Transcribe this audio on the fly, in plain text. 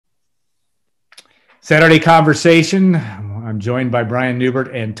Saturday Conversation. I'm joined by Brian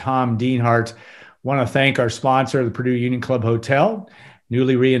Neubert and Tom Dienhart. Want to thank our sponsor, the Purdue Union Club Hotel,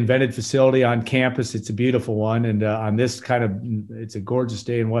 newly reinvented facility on campus. It's a beautiful one, and on this it's a gorgeous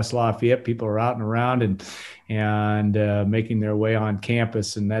day in West Lafayette. People are out and around and making their way on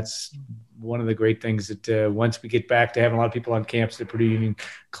campus, and that's one of the great things that once we get back to having a lot of people on campus, the Purdue Union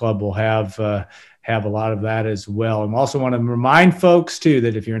Club will have a lot of that as well. And also want to remind folks too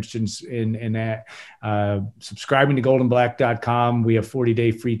that if you're interested in that, subscribing to GoldandBlack.com, we have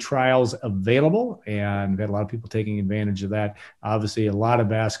 40-day free trials available, and we've had a lot of people taking advantage of that. Obviously, a lot of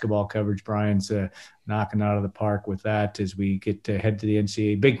basketball coverage. Brian's knocking out of the park with that as we get to head to the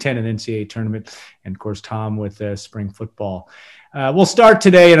NCAA, Big Ten and NCAA tournament, and of course Tom with spring football. We'll start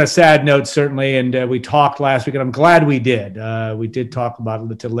today on a sad note, certainly, and we talked last week, and I'm glad we did. We did talk about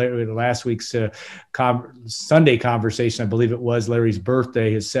it to last week's Sunday conversation. I believe it was Larry's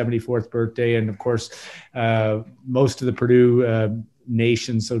birthday, his 74th birthday, and of course, most of the Purdue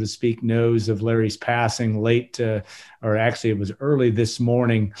nation, so to speak, knows of Larry's passing late, or actually it was early this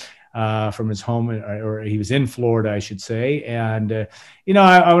morning. From his home, or he was in Florida, I should say. And,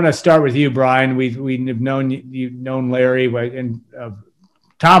 I want to start with you, Brian. We've known Larry, and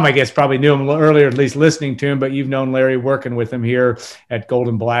Tom, I guess, probably knew him earlier, at least listening to him, but you've known Larry working with him here at Gold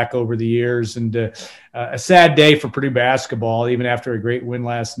and Black over the years. And a sad day for Purdue basketball, even after a great win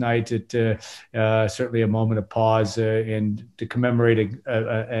last night. It certainly a moment of pause and to commemorate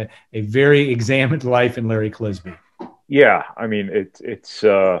a very examined life in Larry Clisby. Yeah, I mean, it's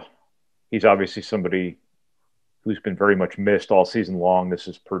he's obviously somebody who's been very much missed all season long. This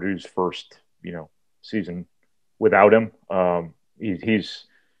is Purdue's first, season without him.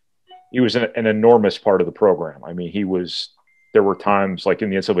 He was an enormous part of the program. I mean, there were times like in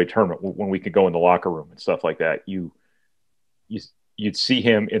the NCAA tournament when we could go in the locker room and stuff like that. You'd see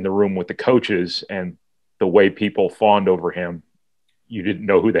him in the room with the coaches, and the way people fawned over him, you didn't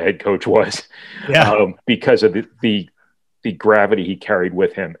know who the head coach was, because of the gravity he carried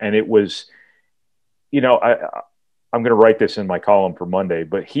with him. And it was, I'm going to write this in my column for Monday,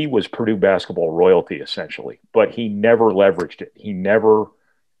 but he was Purdue basketball royalty essentially, but he never leveraged it.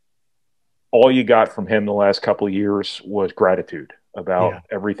 All you got from him the last couple of years was gratitude about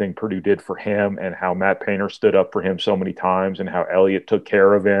everything Purdue did for him, and how Matt Painter stood up for him so many times, and how Elliott took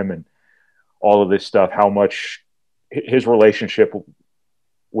care of him, and all of this stuff, how much his relationship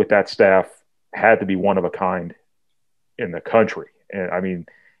with that staff had to be one of a kind in the country. And I mean,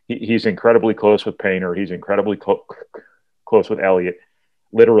 he's incredibly close with Painter. He's incredibly close with Elliott,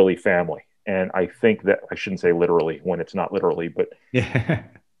 literally family. And I think that I shouldn't say literally when it's not literally, but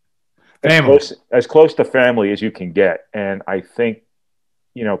as close to family as you can get. And I think,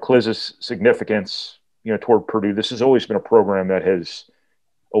 Cliz's significance, toward Purdue, this has always been a program that has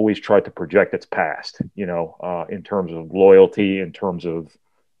always tried to project its past, in terms of loyalty, in terms of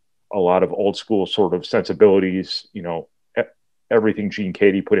a lot of old school sort of sensibilities, everything Gene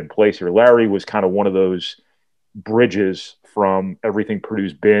Cady put in place here. Larry was kind of one of those bridges from everything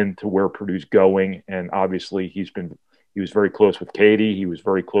Purdue's been to where Purdue's going. And obviously he was very close with Cady. He was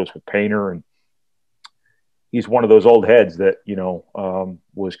very close with Painter. And he's one of those old heads that,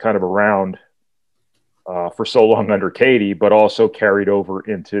 was kind of around for so long under Cady, but also carried over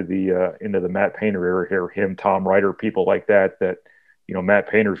into the Matt Painter era here, him, Tom Ryder, people like that, Matt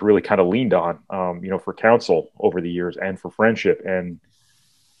Painter's really kind of leaned on, for counsel over the years, and for friendship and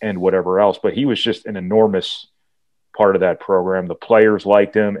whatever else. But he was just an enormous part of that program. The players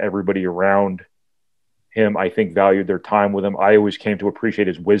liked him. Everybody around him, I think, valued their time with him. I always came to appreciate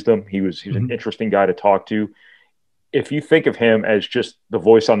his wisdom. He was an interesting guy to talk to. If you think of him as just the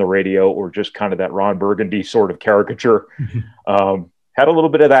voice on the radio, or just kind of that Ron Burgundy sort of caricature, had a little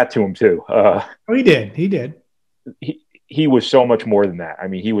bit of that to him too. He did. He was so much more than that. I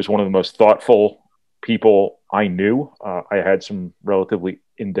mean, he was one of the most thoughtful people I knew. I had some relatively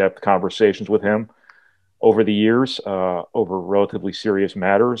in-depth conversations with him over the years, over relatively serious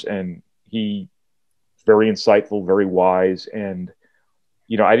matters. And he very insightful, very wise. And,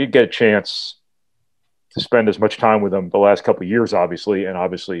 I did get a chance to spend as much time with him the last couple of years, obviously, and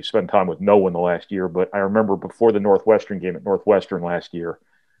obviously spend time with no one the last year. But I remember before the Northwestern game at Northwestern last year,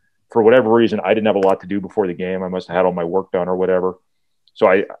 for whatever reason, I didn't have a lot to do before the game. I must have had all my work done or whatever. So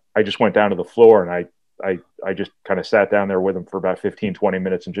I just went down to the floor, and I just kind of sat down there with him for about 15, 20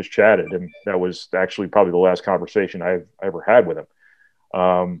 minutes and just chatted. And that was actually probably the last conversation I ever had with him.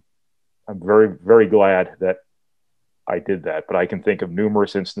 I'm very, very glad that I did that. But I can think of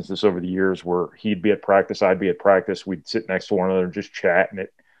numerous instances over the years where he'd be at practice, I'd be at practice. We'd sit next to one another and just chat. And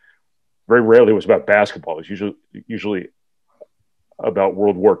it very rarely was about basketball. It was usually about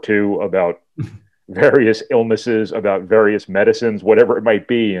World War II, about various illnesses, about various medicines, whatever it might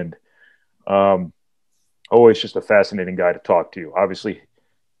be. And always just a fascinating guy to talk to. Obviously,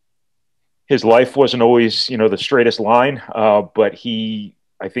 his life wasn't always, the straightest line, but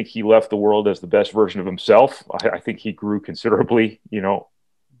I think he left the world as the best version of himself. I think he grew considerably,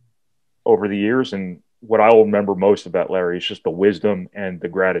 over the years. And what I will remember most about Larry is just the wisdom and the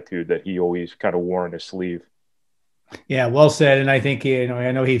gratitude that he always kind of wore on his sleeve. Yeah, well said. And I think,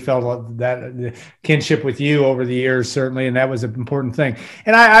 I know he felt that the kinship with you over the years, certainly, and that was an important thing.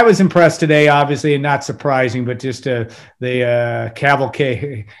 And I was impressed today, obviously, and not surprising, but just the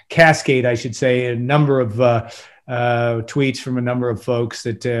cascade, I should say, a number of tweets from a number of folks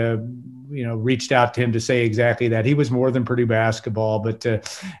that reached out to him to say exactly that. He was more than Purdue basketball, but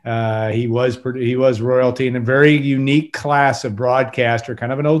he was royalty in a very unique class of broadcaster,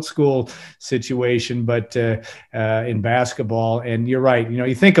 kind of an old school situation, but in basketball. And you're right.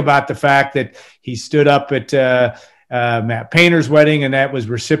 You think about the fact that he stood up at Matt Painter's wedding, and that was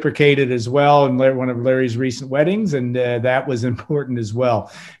reciprocated as well in one of Larry's recent weddings, and that was important as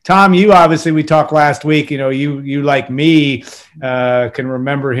well. Tom, you obviously, we talked last week, you like me can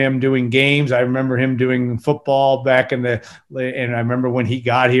remember him doing games. I remember him doing football back and I remember when he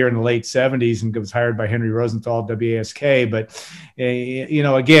got here in the late 70s and was hired by Henry Rosenthal, WASK. But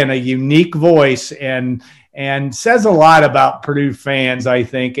again, a unique voice and says a lot about Purdue fans, I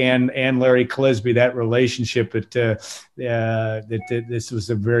think, and Larry Clisby, that relationship that this was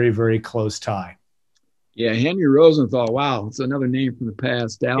a very, very close tie. Yeah, Henry Rosenthal. Wow, it's another name from the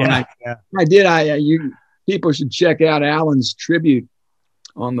past. Alan, yeah. People should check out Alan's tribute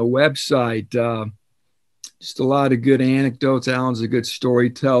on the website. Just a lot of good anecdotes. Alan's a good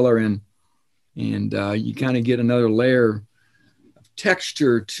storyteller, and you kind of get another layer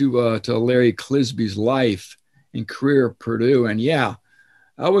texture to Larry Clisby's life and career at Purdue. And yeah,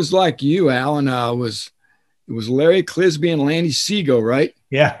 I was like you, Alan. It was Larry Clisby and Lanny Segal, right?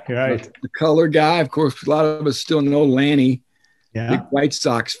 Yeah, right. The color guy. Of course, a lot of us still know Lanny, big White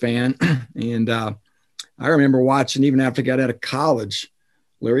Sox fan. And I remember watching, even after I got out of college,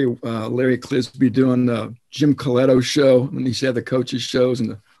 Larry Clisby doing the Jim Coletto show when he had the coaches shows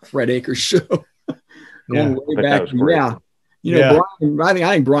and the Fred Akers show. Going way back. Brian,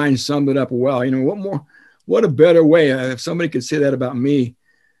 I think Brian summed it up well. What a better way, if somebody could say that about me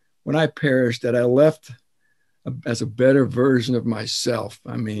when I perished, that I left as a better version of myself.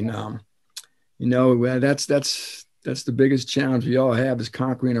 I mean, that's the biggest challenge we all have, is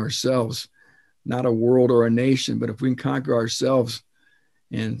conquering ourselves, not a world or a nation, but if we can conquer ourselves,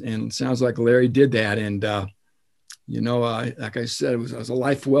 and it sounds like Larry did that. And, like I said, it was a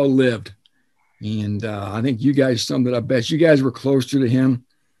life well lived. And I think you guys summed it up best. You guys were closer to him,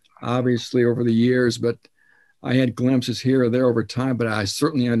 obviously, over the years, but I had glimpses here or there over time, but I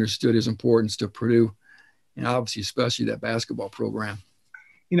certainly understood his importance to Purdue, and obviously, especially that basketball program.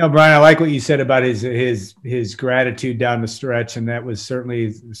 Brian, I like what you said about his gratitude down the stretch, and that was certainly,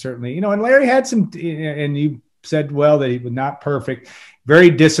 and Larry had some, and you said, well, that he was not perfect.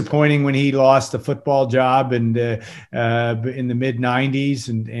 Very disappointing when he lost the football job and in the mid 90s,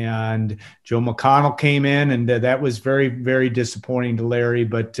 and Joe McConnell came in, and that was very, very disappointing to Larry.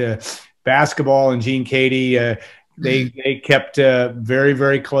 But basketball and Gene Cady, they kept very,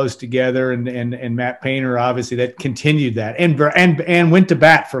 very close together, and Matt Painter, obviously, that continued that and went to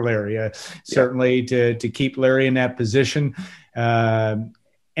bat for Larry, certainly to keep Larry in that position.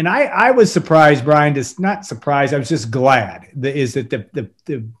 And I was surprised, Brian, just not surprised. I was just glad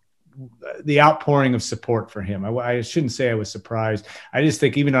that the outpouring of support for him. I shouldn't say I was surprised. I just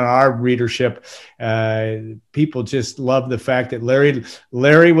think even on our readership, people just love the fact that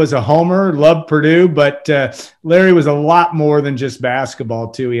Larry was a homer, loved Purdue, but Larry was a lot more than just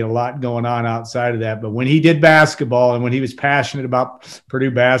basketball too. He had a lot going on outside of that. But when he did basketball and when he was passionate about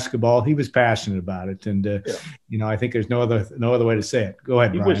Purdue basketball, he was passionate about it. And I think there's no other way to say it. Go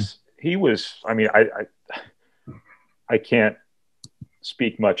ahead, Brian. He was. I mean, I can't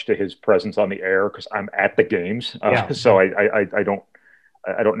speak much to his presence on the air because I'm at the games, so I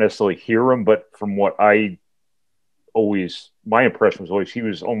don't necessarily hear him. But from what my impression was always he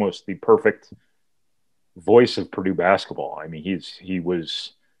was almost the perfect voice of Purdue basketball. I mean, he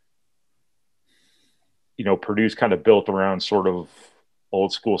was, Purdue's kind of built around sort of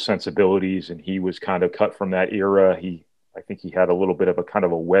old school sensibilities, and he was kind of cut from that era. I think he had a little bit of a kind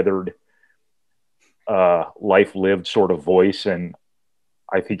of a weathered, life lived sort of voice, and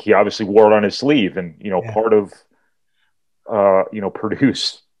I think he obviously wore it on his sleeve. And part of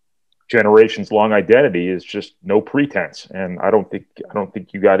Purdue's generation's long identity is just no pretense, and I don't think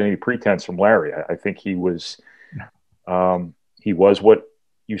you got any pretense from Larry. I think he was what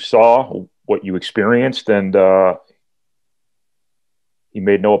you saw what you experienced, and he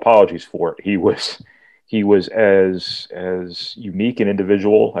made no apologies for it. He was as unique an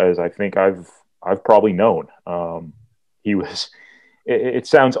individual as I think I've probably known. He was. It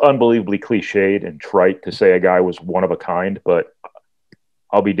sounds unbelievably cliched and trite to say a guy was one of a kind, but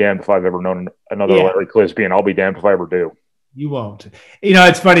I'll be damned if I've ever known another Larry Clisby, and I'll be damned if I ever do. You won't. You know,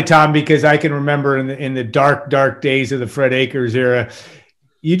 it's funny, Tom, because I can remember in the dark days of the Fred Akers era,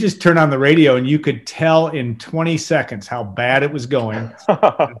 you just turn on the radio and you could tell in 20 seconds how bad it was going.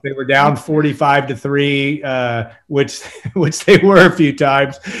 They were down 45-3, which they were a few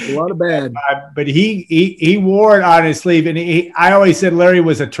times. A lot of bad. But he wore it on his sleeve. And I always said Larry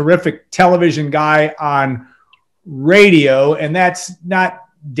was a terrific television guy on radio. And that's not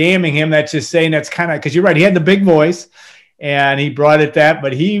damning him. That's just saying that's kind of, because you're right. He had the big voice. And he brought it that,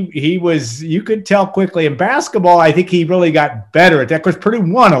 but he was, you could tell quickly. In basketball, I think he really got better at that because Purdue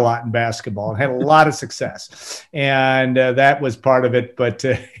won a lot in basketball and had a lot of success. And that was part of it. But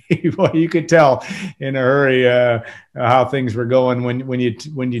you could tell in a hurry how things were going when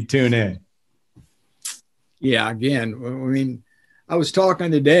you tune in. Yeah, again, I mean, I was talking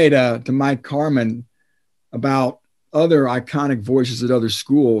today to Mike Carmen about other iconic voices at other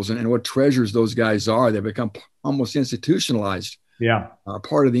schools and what treasures those guys are. They become almost institutionalized. Yeah.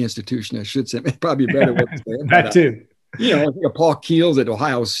 Part of the institution, I should say. Probably a better way to say it. That too. You know, I think of Paul Keels at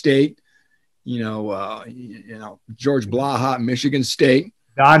Ohio State, George Blaha at Michigan State.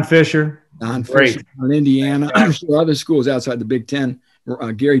 Don Fisher in Indiana. I'm sure other schools outside the Big Ten.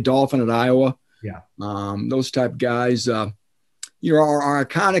 Gary Dolphin at Iowa. Yeah. Those type guys, are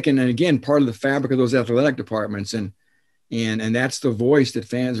iconic and again, part of the fabric of those athletic departments. And that's the voice that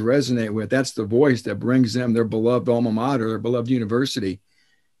fans resonate with. That's the voice that brings them their beloved alma mater, their beloved university.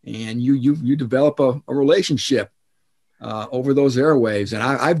 And you develop a relationship over those airwaves. And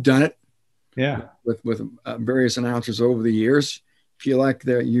I've done it. Yeah. With various announcers over the years. Feel like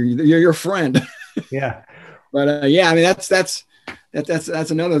you're your friend. Yeah. But I mean, that's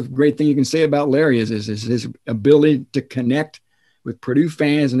another great thing you can say about Larry is his ability to connect with Purdue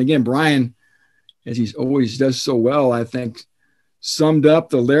fans. And again, Brian, as he always does so well, I think summed up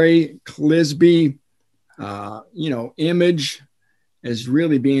the Larry Clisby, image as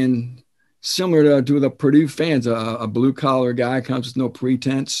really being similar to the Purdue fans, a blue collar guy, comes with no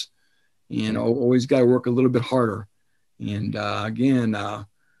pretense and always got to work a little bit harder. And again,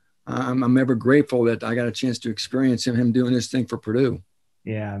 I'm ever grateful that I got a chance to experience him doing this thing for Purdue.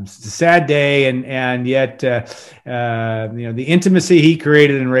 Yeah, it's a sad day, and yet the intimacy he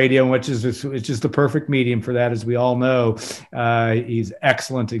created in radio, which is just the perfect medium for that, as we all know. He's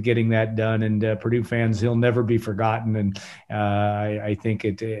excellent at getting that done, and Purdue fans, he'll never be forgotten. And I think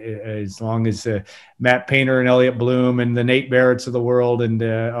as long as Matt Painter and Elliot Bloom and the Nate Barretts of the world and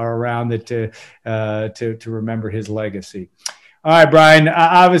are around, that to remember his legacy. All right, Brian.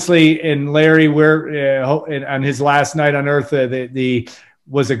 Obviously, in Larry, we're on his last night on Earth. The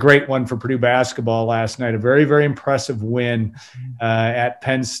was a great one for Purdue basketball last night. A very, very impressive win at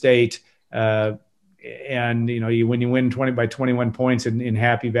Penn State. And when you win 21 points in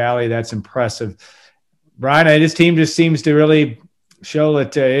Happy Valley, that's impressive. Brian, this team just seems to really show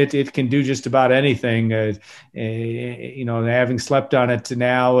that it can do just about anything. Having slept on it to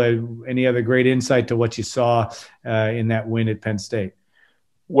now, any other great insight to what you saw in that win at Penn State?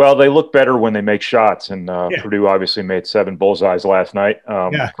 Well, they look better when they make shots, and Purdue obviously made 7 bullseyes last night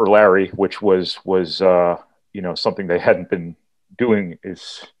for Larry, which was something they hadn't been doing,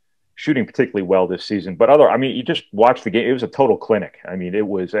 is shooting particularly well this season. But you just watched the game; it was a total clinic. I mean, it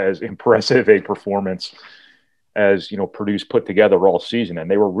was as impressive a performance as Purdue's put together all season, and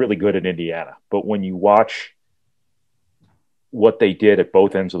they were really good at Indiana. But when you watch what they did at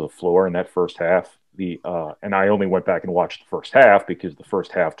both ends of the floor in that first half. And I only went back and watched the first half because the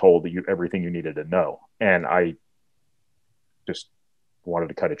first half told you everything you needed to know. And I just wanted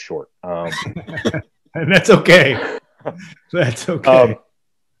to cut it short. And that's okay. That's okay.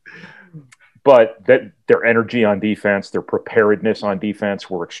 But their energy on defense, their preparedness on defense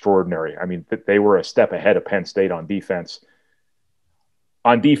were extraordinary. I mean, they were a step ahead of Penn State on defense.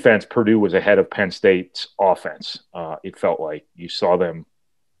 On defense, Purdue was ahead of Penn State's offense. It felt like you saw them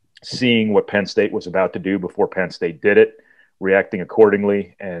seeing what Penn State was about to do before Penn State did it, reacting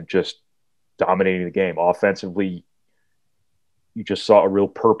accordingly, and just dominating the game. Offensively, you just saw a real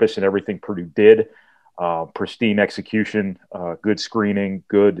purpose in everything Purdue did. Pristine execution, good screening,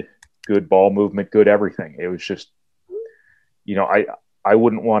 good ball movement, good everything. It was just, I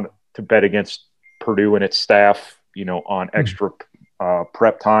wouldn't want to bet against Purdue and its staff, on extra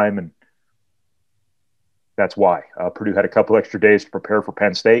prep time, and that's why Purdue had a couple extra days to prepare for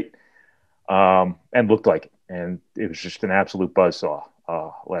Penn State. and looked like it. And it was just an absolute buzzsaw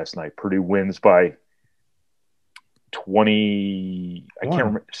last night. Purdue wins by 20, I can't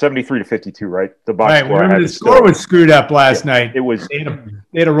remember, 73-52, right? The box score. Remember the score was screwed up last night. It was. They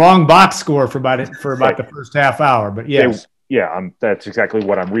had a wrong box score for about the first half hour, but yes. That's exactly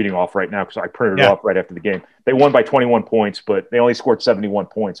what I'm reading off right now because I printed it off right after the game. They won by 21 points, but they only scored 71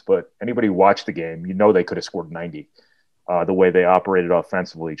 points. But anybody who watched the game, they could have scored 90 the way they operated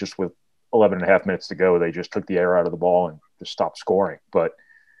offensively. Just with 11 and a half minutes to go, they just took the air out of the ball and just stopped scoring. But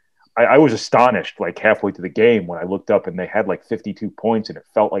I was astonished like halfway through the game when I looked up and they had like 52 points and it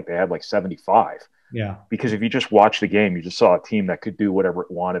felt like they had like 75. Yeah. Because if you just watch the game, you just saw a team that could do whatever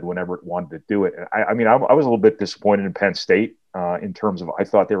it wanted, whenever it wanted to do it. And I was a little bit disappointed in Penn State in terms of I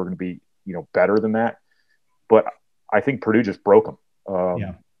thought they were going to be, better than that. But I think Purdue just broke them.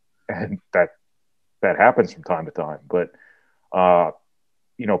 And that happens from time to time. But,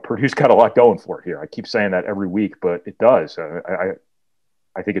 Purdue's got a lot going for it here. I keep saying that every week, but it does.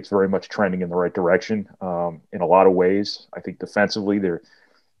 I think it's very much trending in the right direction in a lot of ways. I think defensively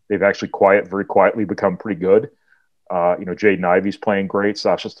they've actually very quietly become pretty good. Jaden Ivey's playing great.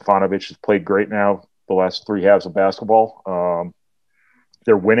 Sasha Stefanovic has played great now the last three halves of basketball.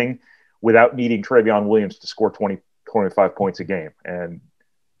 They're winning without needing Travion Williams to score 20, 25 points a game. And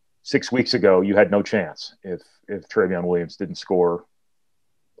 6 weeks ago, you had no chance if Travion Williams didn't score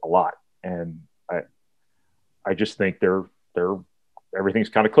a lot. And I just think they're everything's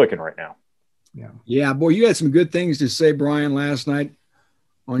kind of clicking right now. Yeah, boy, you had some good things to say, Brian, last night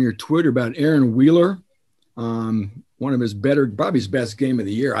on your Twitter about Aaron Wheeler. One of his probably his best game of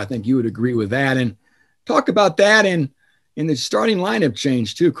the year. I think you would agree with that. And talk about that in the starting lineup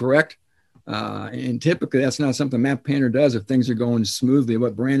change too, correct? And typically that's not something Matt Painter does if things are going smoothly.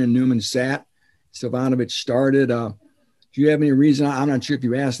 But Brandon Newman sat, Stefanovic started. Do you have any reason? I'm not sure if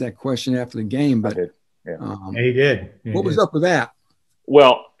you asked that question after the game, but I did. He did. What was up with that?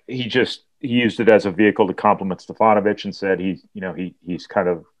 Well, he used it as a vehicle to compliment Stefanovic and said he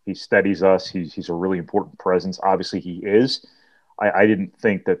steadies us. He's a really important presence. Obviously he is. I didn't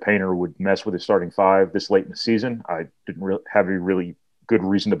think that Painter would mess with his starting five this late in the season. I didn't have a really good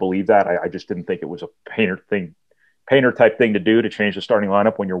reason to believe that. I just didn't think it was a Painter type thing to do to change the starting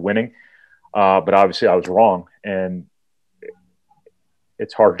lineup when you're winning. But obviously I was wrong. And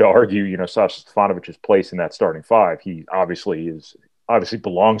it's hard to argue, Sasha Stefanovic's place in that starting five. He obviously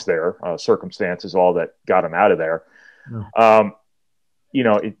belongs there. Circumstances, all that got him out of there. Yeah.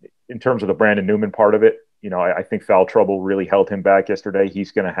 In terms of the Brandon Newman part of it, I think foul trouble really held him back yesterday.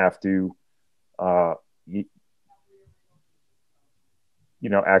 He's going to have to,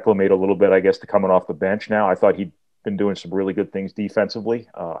 acclimate a little bit, I guess, to coming off the bench now. I thought he'd been doing some really good things defensively.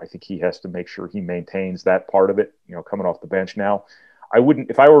 I think he has to make sure he maintains that part of it, coming off the bench now.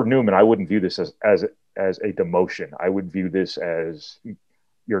 If I were Newman, I wouldn't view this as a demotion. I would view this as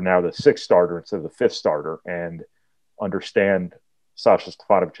you're now the sixth starter instead of the fifth starter, and understand Sasha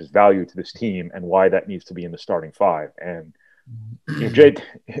Stefanovic's value to this team and why that needs to be in the starting five. And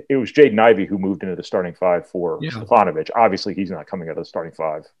it was Jaden Ivey who moved into the starting five for Stefanovic. Obviously, he's not coming out of the starting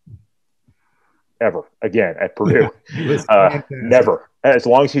five ever again at Purdue. Never. As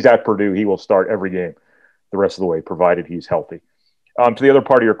long as he's at Purdue, he will start every game the rest of the way, provided he's healthy. To the other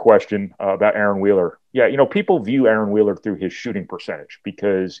part of your question about Aaron Wheeler. Yeah, people view Aaron Wheeler through his shooting percentage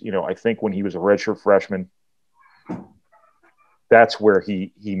because, I think when he was a redshirt freshman, that's where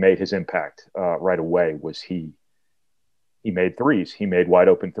he made his impact right away. Was he made threes. He made wide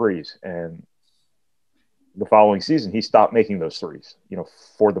open threes. And the following season, he stopped making those threes,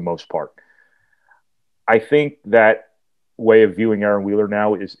 for the most part. I think that way of viewing Aaron Wheeler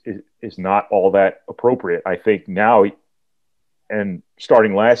now is not all that appropriate. I think now, and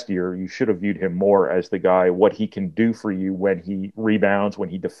starting last year, you should have viewed him more as the guy, what he can do for you when he rebounds, when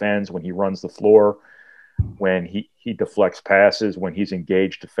he defends, when he runs the floor, when he deflects passes, when he's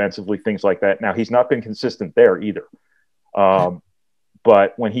engaged defensively, things like that. Now, he's not been consistent there either.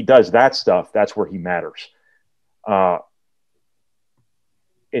 But when he does that stuff, that's where he matters.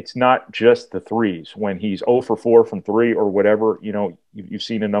 It's not just the threes. When he's 0 for 4 from three or whatever, you've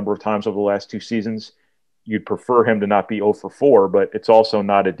seen a number of times over the last two seasons, you'd prefer him to not be 0 for 4, but it's also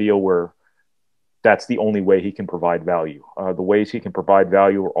not a deal where that's the only way he can provide value. The ways he can provide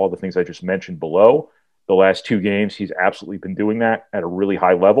value are all the things I just mentioned below. The last two games, he's absolutely been doing that at a really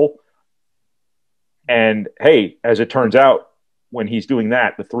high level. And hey, as it turns out, when he's doing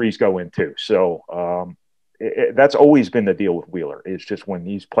that, the threes go in too. So that's always been the deal with Wheeler. It's just when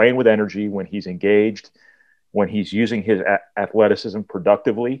he's playing with energy, when he's engaged, when he's using his athleticism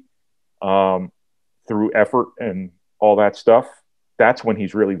productively through effort and all that stuff, that's when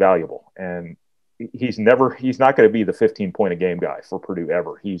he's really valuable. And he's not going to be the 15-point a game guy for Purdue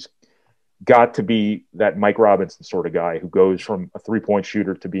ever. He's got to be that Mike Robinson sort of guy who goes from a 3-point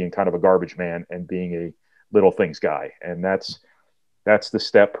shooter to being kind of a garbage man and being a little things guy. And that's the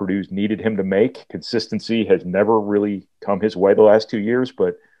step Purdue's needed him to make. Consistency has never really come his way the last 2 years,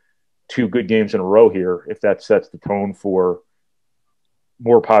 but 2 good games in a row here, if that sets the tone for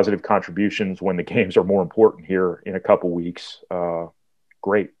more positive contributions when the games are more important here in a couple weeks,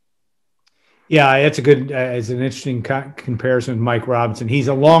 great. Yeah, it's a good, it's an interesting comparison with Mike Robinson. He's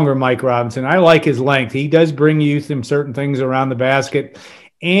a longer Mike Robinson. I like his length. He does bring you some certain things around the basket,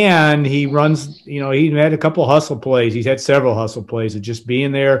 and he runs, he had a couple hustle plays. He's had several hustle plays of just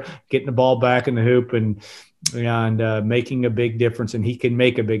being there, getting the ball back in the hoop and making a big difference. And he can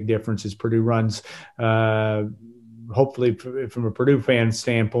make a big difference as Purdue runs, hopefully from a Purdue fan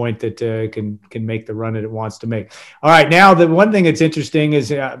standpoint, that can make the run that it wants to make. All right. Now, the one thing that's interesting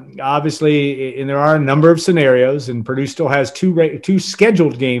is obviously, and there are a number of scenarios, and Purdue still has two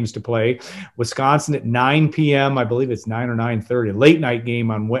scheduled games to play. Wisconsin at 9 p.m. I believe it's 9 or 9:30, late night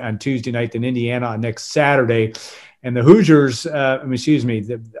game on Tuesday night, then Indiana on next Saturday. And the Hoosiers,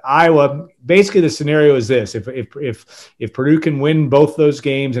 Iowa, basically the scenario is this: if Purdue can win both those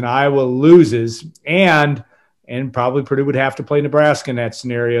games and Iowa loses, and probably Purdue would have to play Nebraska in that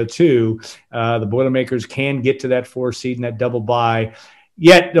scenario too, the Boilermakers can get to that 4 seed and that double bye.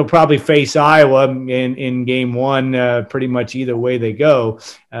 Yet they'll probably face Iowa in game 1 pretty much either way they go.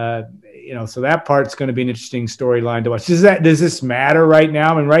 So that part's going to be an interesting storyline to watch. Does this matter right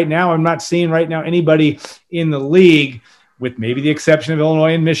now? And right now, I'm not seeing anybody in the league, with maybe the exception of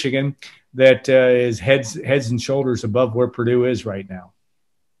Illinois and Michigan, that is heads and shoulders above where Purdue is right now.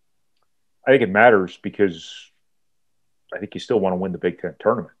 I think it matters because I think you still want to win the Big Ten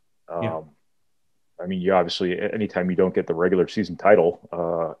tournament. Yeah. I mean, you obviously, anytime you don't get the regular season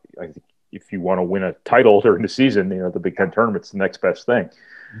title, I think if you want to win a title during the season, the Big Ten tournament's the next best thing.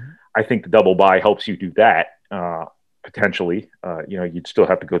 Mm-hmm. I think the double bye helps you do that, potentially. You'd still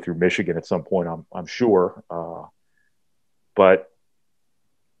have to go through Michigan at some point, I'm sure. But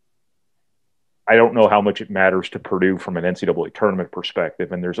I don't know how much it matters to Purdue from an NCAA tournament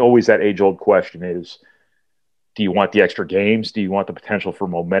perspective. And there's always that age-old question is, do you want the extra games? Do you want the potential for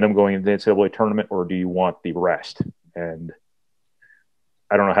momentum going into the NCAA tournament, or do you want the rest? And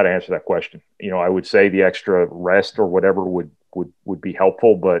I don't know how to answer that question. I would say the extra rest or whatever would be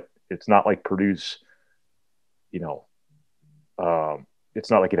helpful, but it's not like Purdue's, it's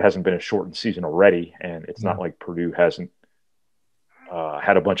not like it hasn't been a shortened season already. And it's not like Purdue hasn't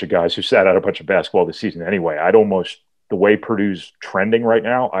had a bunch of guys who sat out a bunch of basketball this season anyway. The way Purdue's trending right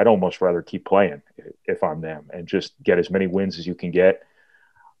now, I'd almost rather keep playing if I'm them and just get as many wins as you can get.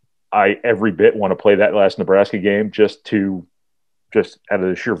 I every bit want to play that last Nebraska game just out of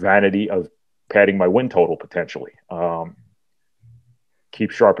the sheer vanity of padding my win total potentially.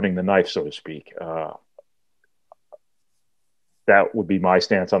 Keep sharpening the knife, so to speak. That would be my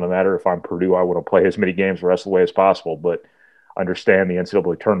stance on the matter. If I'm Purdue, I want to play as many games the rest of the way as possible, but understand the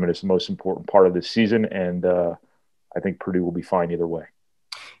NCAA tournament is the most important part of this season, and I think Purdue will be fine either way.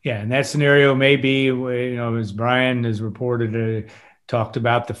 Yeah, and that scenario may be, as Brian has reported, talked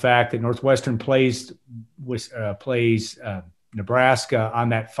about the fact that Northwestern plays Nebraska on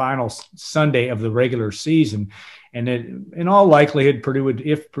that final Sunday of the regular season. And in all likelihood, Purdue would,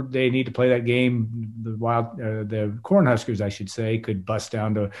 if they need to play that game, the Cornhuskers, I should say, could bust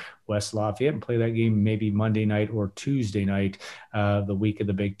down to West Lafayette and play that game maybe Monday night or Tuesday night, the week of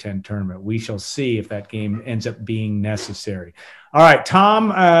the Big Ten tournament. We shall see if that game ends up being necessary. All right,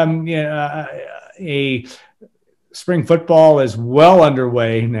 Tom, spring football is well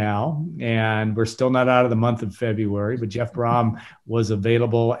underway now, and we're still not out of the month of February, but Jeff Brom was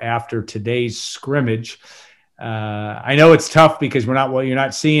available after today's scrimmage. I know it's tough because you're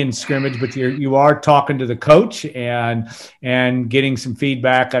not seeing scrimmage, but you are talking to the coach and getting some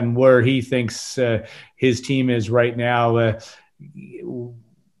feedback on where he thinks his team is right now.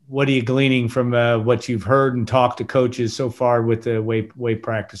 What are you gleaning from what you've heard and talked to coaches so far with the way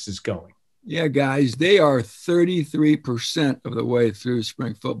practice is going? Yeah, guys, they are 33% of the way through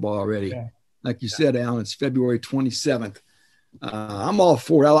spring football already. Yeah. Like you said, Alan, it's February 27th. I'm all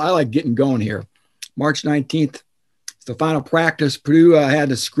for it. I like getting going here. March 19th, it's the final practice. Purdue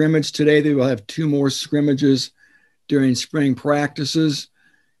had a scrimmage today. They will have 2 more scrimmages during spring practices.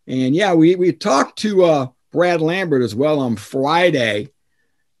 And, yeah, we talked to Brad Lambert as well on Friday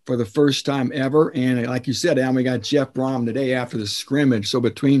for the first time ever. And like you said, Alan, we got Jeff Brom today after the scrimmage. So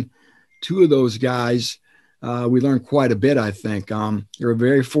between 2 of those guys, we learned quite a bit, I think. They're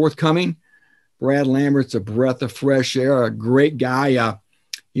very forthcoming. Brad Lambert's a breath of fresh air, a great guy.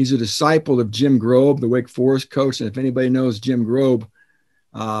 He's a disciple of Jim Grobe, the Wake Forest coach. And if anybody knows Jim Grobe,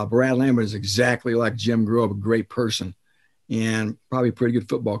 Brad Lambert is exactly like Jim Grobe, a great person and probably a pretty good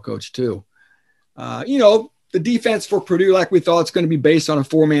football coach too. The defense for Purdue, like we thought, it's going to be based on a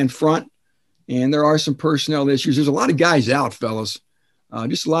 4-man front. And there are some personnel issues. There's a lot of guys out, fellas.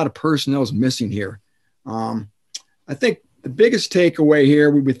 Just a lot of personnel is missing here. I think the biggest takeaway here,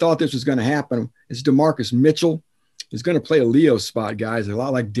 we thought this was going to happen, is DeMarcus Mitchell is going to play a Leo spot, guys, a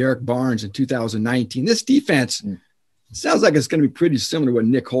lot like Derek Barnes in 2019. This defense sounds like it's going to be pretty similar to what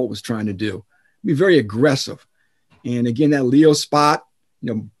Nick Holt was trying to do. Be very aggressive. And again, that Leo spot,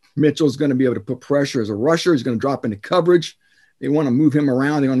 Mitchell's going to be able to put pressure as a rusher. He's going to drop into coverage. They want to move him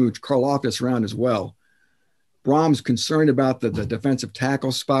around. They want to move Karlaftis around as well. Brom's concerned about the defensive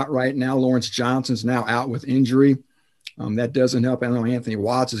tackle spot right now. Lawrence Johnson's now out with injury. That doesn't help. I know Anthony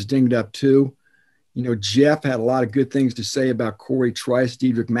Watts is dinged up too. Jeff had a lot of good things to say about Corey Trice,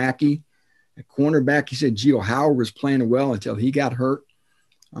 Dedrick Mackey. At cornerback, he said Gio Howard was playing well until he got hurt.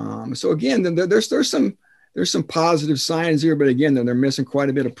 So again, there's some positive signs here, but again, they're missing quite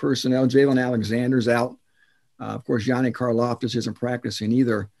a bit of personnel. Jalen Alexander's out. Of course, Yanni Karlaftis isn't practicing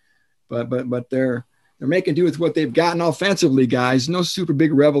either. But they're making do with what they've gotten offensively, guys. No super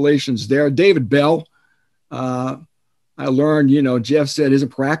big revelations there. David Bell, I learned, Jeff said isn't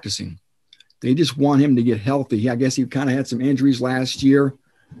practicing. They just want him to get healthy. I guess he kind of had some injuries last year.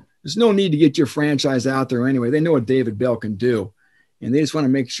 There's no need to get your franchise out there anyway. They know what David Bell can do, and they just want to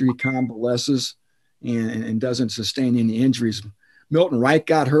make sure he convalesces and doesn't sustain any injuries. Milton Wright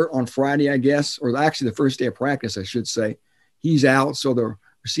got hurt on Friday, I guess, or actually the first day of practice, I should say. He's out, so the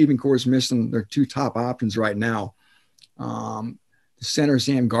receiving corps is missing their 2 top options right now. The center,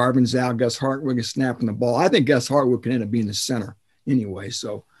 Sam Garvin's out. Gus Hartwig is snapping the ball. I think Gus Hartwig can end up being the center anyway.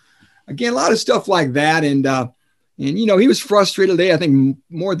 So, again, a lot of stuff like that. And he was frustrated today, I think,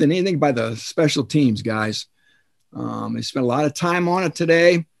 more than anything by the special teams guys. They spent a lot of time on it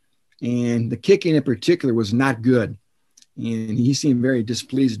today, and the kicking in particular was not good. And he seemed very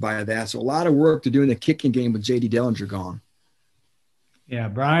displeased by that. So a lot of work to do in the kicking game with J.D. Dellinger gone. Yeah,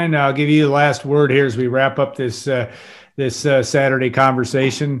 Brian, I'll give you the last word here as we wrap up this Saturday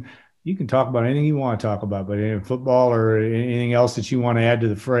conversation. You can talk about anything you want to talk about, but in football or anything else that you want to add to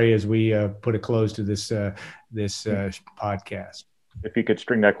the fray as we put a close to this podcast. If you could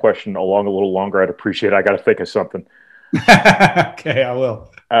string that question along a little longer, I'd appreciate it. I got to think of something. Okay, I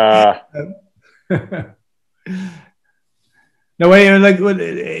will. No way,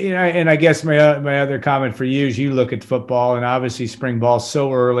 and I guess my other comment for you is you look at football, and obviously spring ball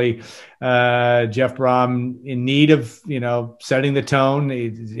so early. Jeff Brom in need of setting the tone.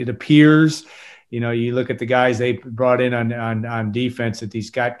 It appears, you look at the guys they brought in on defense, that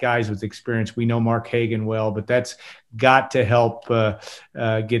these got guys with experience. We know Mark Hagan well, but that's got to help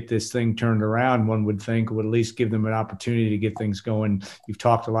get this thing turned around. One would think would at least give them an opportunity to get things going. You've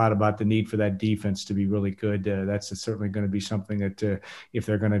talked a lot about the need for that defense to be really good. That's certainly going to be something that if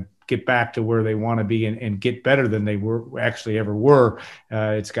they're going to get back to where they want to be and get better than they ever were,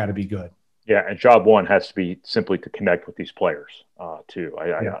 it's got to be good. Yeah, and job one has to be simply to connect with these players too.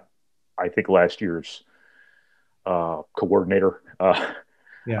 I think last year's coordinator.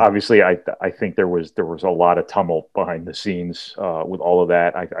 Obviously, I think there was a lot of tumult behind the scenes with all of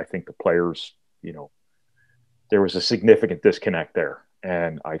that. I think the players, there was a significant disconnect there.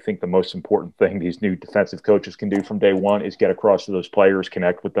 And I think the most important thing these new defensive coaches can do from day one is get across to those players,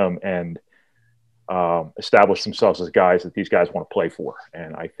 connect with them, and establish themselves as guys that these guys want to play for.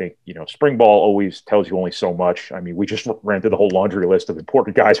 And I think, spring ball always tells you only so much. I mean, we just ran through the whole laundry list of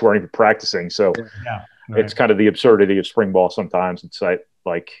important guys who aren't even practicing. So It's kind of the absurdity of spring ball sometimes. It's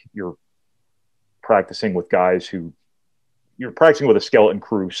like you're practicing with guys who you're practicing with a skeleton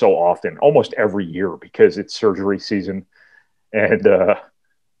crew so often, almost every year, because it's surgery season. And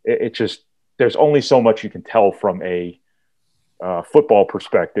it just, there's only so much you can tell from a football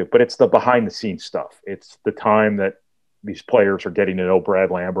perspective, but it's the behind the scenes stuff. It's the time that these players are getting to know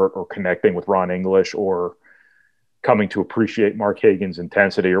Brad Lambert or connecting with Ron English or coming to appreciate Mark Hagan's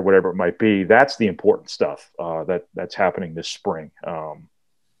intensity or whatever it might be. That's the important stuff that's happening this spring.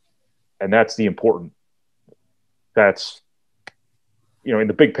 And that's the important, in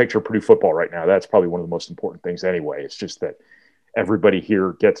the big picture of Purdue football right now, that's probably one of the most important things anyway. It's just that everybody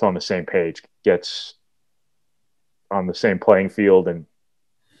here gets on the same page, gets on the same playing field, and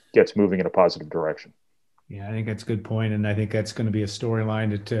gets moving in a positive direction. Yeah, I think that's a good point. And I think that's going to be a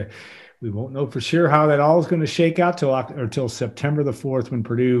storyline that we won't know for sure how that all is going to shake out till September the 4th, when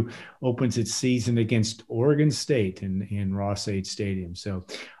Purdue opens its season against Oregon State in Ross-Ade Stadium. So,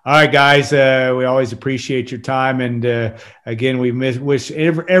 all right, guys, we always appreciate your time. And again, we wish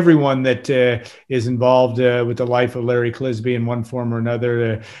everyone that is involved with the life of Larry Clisby in one form or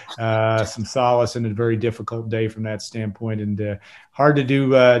another some solace in a very difficult day from that standpoint. And hard to do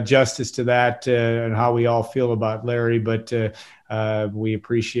justice to that and how we all feel about Larry, but we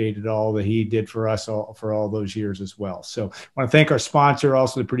appreciated all that he did for us for all those years as well. So I want to thank our sponsor,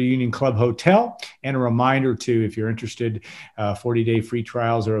 also the Purdue Union Club Hotel, and a reminder too, if you're interested, 40-day free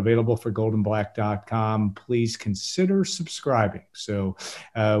trials are available for GoldandBlack.com. Please consider subscribing. So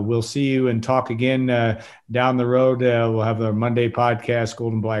we'll see you and talk again down the road. We'll have our Monday podcast,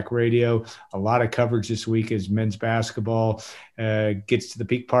 Gold and Black Radio. A lot of coverage this week as men's basketball gets to the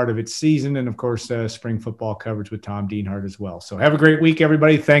peak part of its season, and of course spring football coverage with Tom Dienhart as well. So have a great week,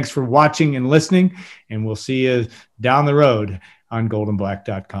 everybody. Thanks for watching and listening, and we'll see you down the road on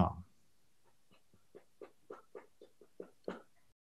GoldandBlack.com.